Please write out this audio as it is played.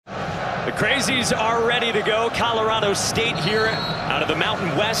The Crazies are ready to go. Colorado State here out of the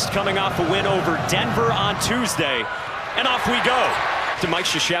Mountain West, coming off a win over Denver on Tuesday. And off we go. To Mike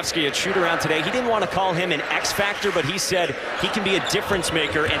Krzyzewski at shoot-around today. He didn't want to call him an X factor, but he said he can be a difference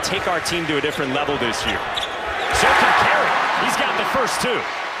maker and take our team to a different level this year. So can Carey. He's got the first two.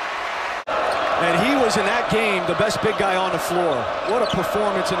 And he was in that game the best big guy on the floor. What a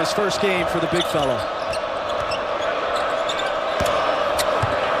performance in his first game for the big fella.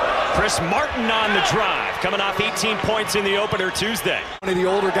 Chris Martin on the drive, coming off 18 points in the opener Tuesday. One of the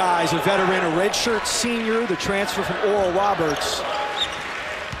older guys, a veteran, a redshirt senior, the transfer from Oral Roberts.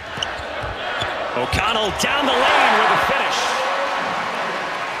 O'Connell down the lane with a finish.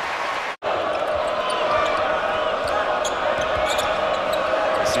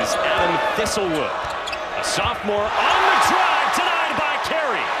 This is Adam Thistlewood, a sophomore on the drive, denied by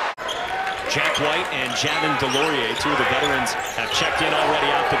Carey. Jack White and Javin DeLaurier, two of the veterans, have checked in already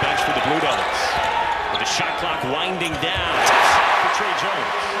off the bench for the Blue Devils. With the shot clock winding down, tough shot for Tre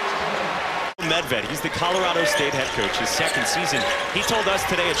Jones. Medved, he's the Colorado State head coach, his second season. He told us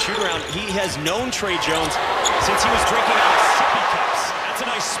today at shoot-around he has known Tre Jones since he was drinking out of sippy cups. That's a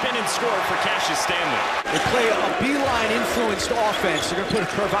nice spin and score for Cassius Stanley. They play a beeline influenced offense. They're going to put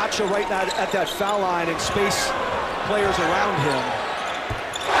Carvaccio right now at that foul line and space players around him.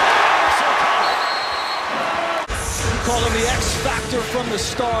 Call him the X factor from the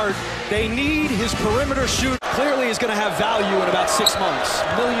start. They need his perimeter shoot. Clearly is going to have value in about 6 months,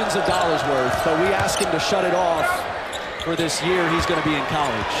 millions of dollars worth. But we ask him to shut it off for this year he's going to be in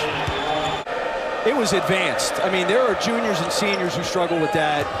college. It was advanced. I mean, there are juniors and seniors who struggle with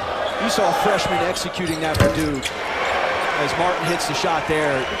that. You saw freshmen executing that for Duke as Martin hits the shot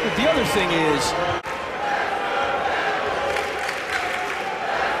there. The other thing is,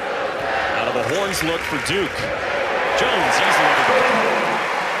 out of the horns look for Duke. Jones easily to go.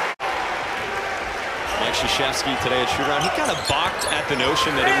 Mike Krzyzewski today at shoot-around, he kind of balked at the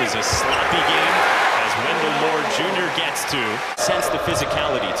notion that it was a sloppy game, as Wendell Moore Jr. gets to sense the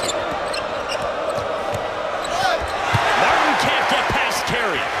physicality to it. Martin can't get past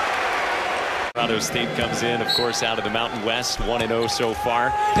Carey. Colorado State comes in, of course, out of the Mountain West, 1-0 so far.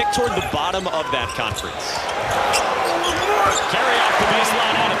 Picked toward the bottom of that conference. Carey off the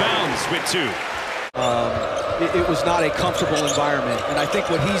baseline out of bounds with two. It was not a comfortable environment, and I think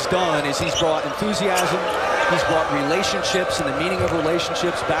what he's done is he's brought enthusiasm, he's brought relationships and the meaning of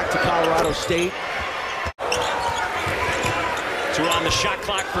relationships back to Colorado State. Two on the shot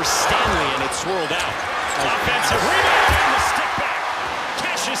clock for Stanley, and it swirled out. Offensive rebound and the stick back.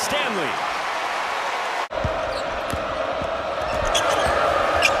 Cassius Stanley.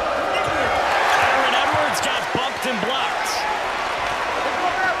 Aaron Edwards got bumped and blocked.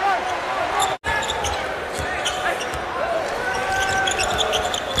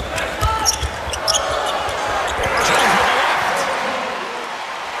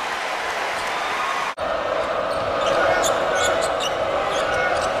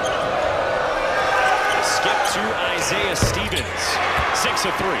 Stevens, 6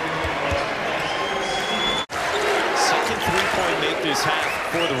 of 3. Second three-point make this half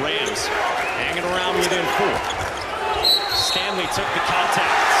for the Rams. Hanging around within 4. Stanley took the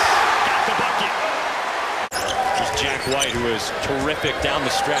contact, got the bucket. Here's Jack White, who was terrific down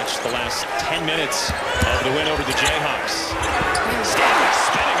the stretch the last 10 minutes of the win over the Jayhawks. Stanley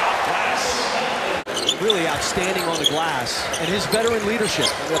spinning off glass. Really outstanding on the glass, and his veteran leadership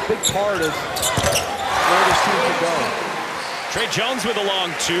is a big part of where this team can go. Tre Jones with a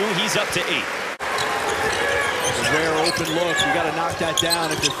long 2. He's up to 8. A rare open look. You got to knock that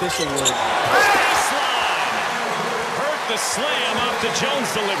down if you're Thistlewood. Baseline. Hurt the slam off the Jones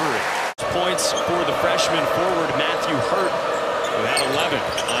delivery. Points for the freshman forward Matthew Hurt, who had 11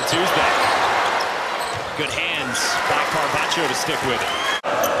 on Tuesday. Good hands by Carvaccio to stick with it.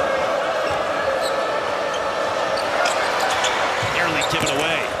 Nearly given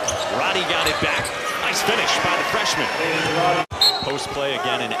away. Roddy got it back. Nice finish by the freshman. Post play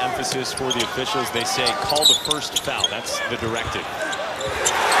again, an emphasis for the officials. They say call the first foul. That's the directive. On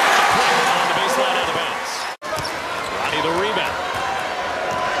the baseline out of bounds. Roddy the rebound.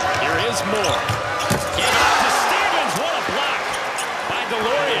 Here is Moore. Gave it up to Stevens. What a block by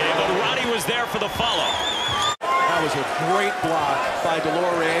DeLaurier, but Roddy was there for the follow. That was a great block by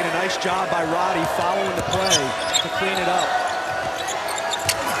DeLaurier, and a nice job by Roddy following the play to clean it up.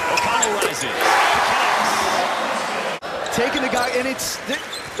 O'Connell rises. Taking the guy, and it's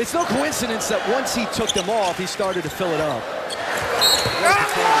no coincidence that once he took them off, he started to fill it up.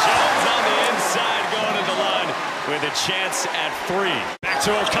 Jones on the inside going to the line with a chance at 3. Back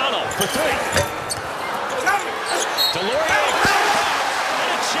to O'Connell for 3. DeLaurier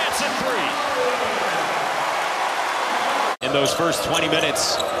and a chance at three. In those first 20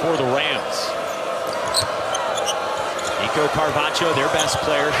 minutes for the Rams. Nico Carvacho, their best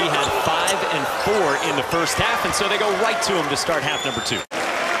player, he had 5 and 4 in the first half, and so they go right to him to start half number 2.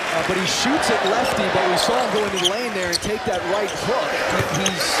 But he shoots it lefty, but we saw him go into the lane there and take that right hook. He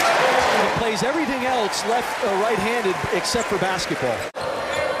plays everything else right-handed except for basketball.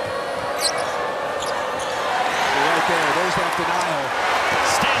 Right there, there's that denial.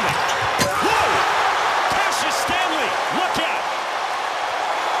 Stanley. Whoa! Cassius Stanley, look out!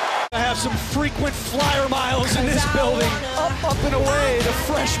 I have some frequent flyer miles in this building. Up and away, the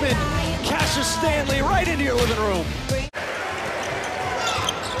freshman Cassius Stanley right into your living room.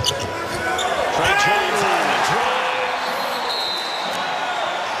 Tre Jones on the drive.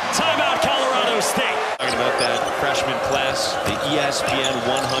 Timeout, Colorado State. Talking about that freshman class, the ESPN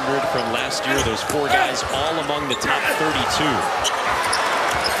 100 from last year. Those 4 guys all among the top 32.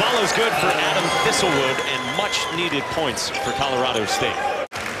 Follows good for Adam Thistlewood and much needed points for Colorado State.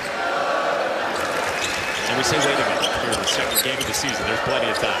 And we say, wait a minute, here in the second game of the season, there's plenty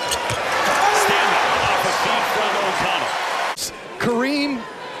of time. Stanley off a feed from O'Connell. Kareem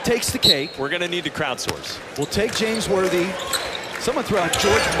takes the cake. We're going to need to crowdsource. We'll take James Worthy. Someone threw out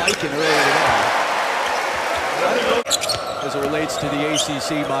George Mikan earlier today. As it relates to the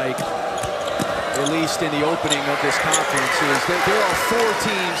ACC, Mike, at least in the opening of this conference, is that there are 4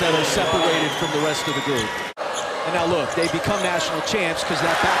 teams that are separated from the rest of the group. And now look, they become national champs because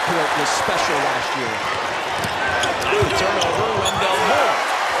that backcourt was special last year. Turnover, Wendell Moore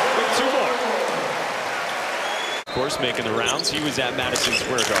with 2 more. Of course, making the rounds, he was at Madison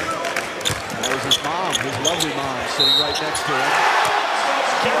Square Garden. That was his mom, his lovely mom, sitting right next to him.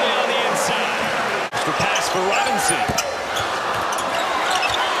 Carey on the inside. The pass for Robinson.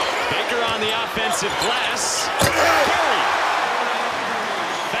 Baker on the offensive glass. Carey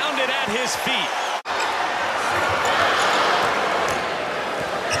found it at his feet.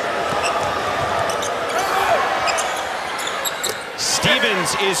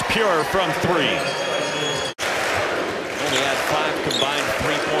 Stevens is pure from 3. Only had 5 combined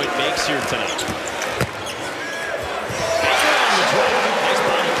 3-point makes here tonight. Baker on the drive. Nice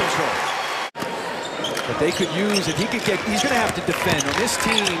body control. But they could use, if he could get, he's going to have to defend. On this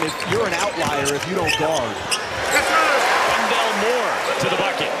team, if you're an outlier if you don't guard. Wendell Moore to the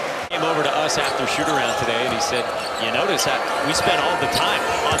bucket. Came over to us after shoot-around today, and he said, you notice that we spent all the time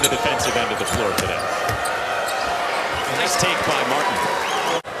on the defensive end of the floor today. Nice take by Martin.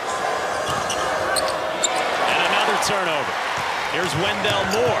 And another turnover. Here's Wendell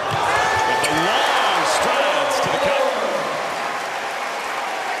Moore with the long strides to the cup.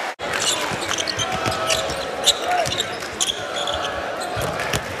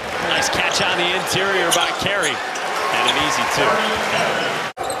 Nice catch on the interior by Carey. And an easy 2.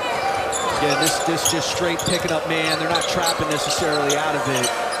 Again, this just straight picking up man. They're not trapping necessarily out of it.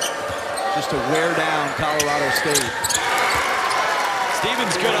 Just to wear down Colorado State.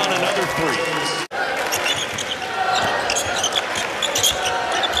 Stevens good on another 3.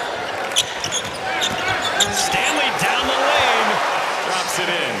 Stanley down the lane. Drops it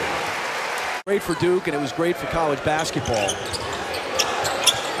in. Great for Duke, and it was great for college basketball.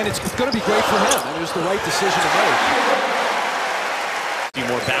 And it's going to be great for him. It was the right decision to make. Be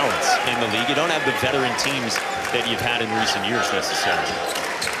more balance in the league. You don't have the veteran teams that you've had in recent years necessarily.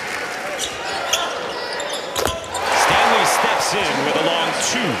 Stanley steps in with a long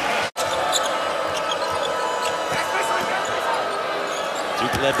 2.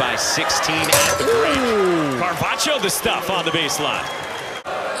 Duke led by 16 at the break. Carvacho the stuff on the baseline.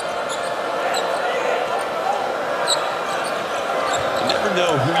 You never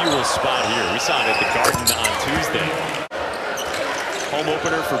know who you will spot here. We saw it at the Garden on Tuesday. Home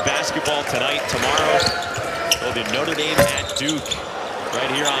opener for basketball tonight, tomorrow. It'll be Notre Dame at Duke,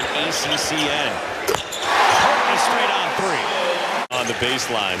 right here on ACCN. Straight on 3 on the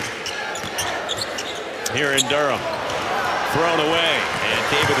baseline here in Durham. Thrown away, and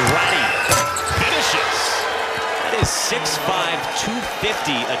David Roddy finishes. That is 6'5",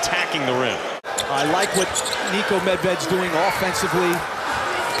 250 attacking the rim. I like what Nico Medved's doing offensively.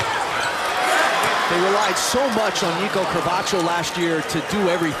 They relied so much on Nico Carvacho last year to do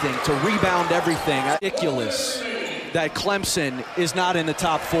everything, to rebound everything. Ridiculous that Clemson is not in the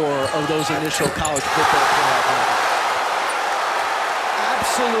top 4 of those initial college football playoff rankings.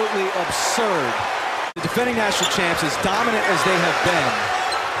 Absolutely absurd. The defending national champs, as dominant as they have been.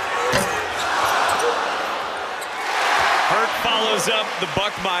 Hurt follows up the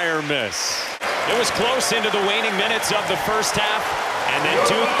Buckmeyer miss. It was close into the waning minutes of the first half, and then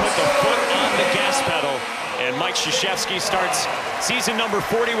Duke put the foot on the gas pedal And Mike Krzyzewski starts season number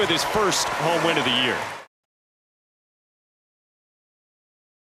 40 with his first home win of the year.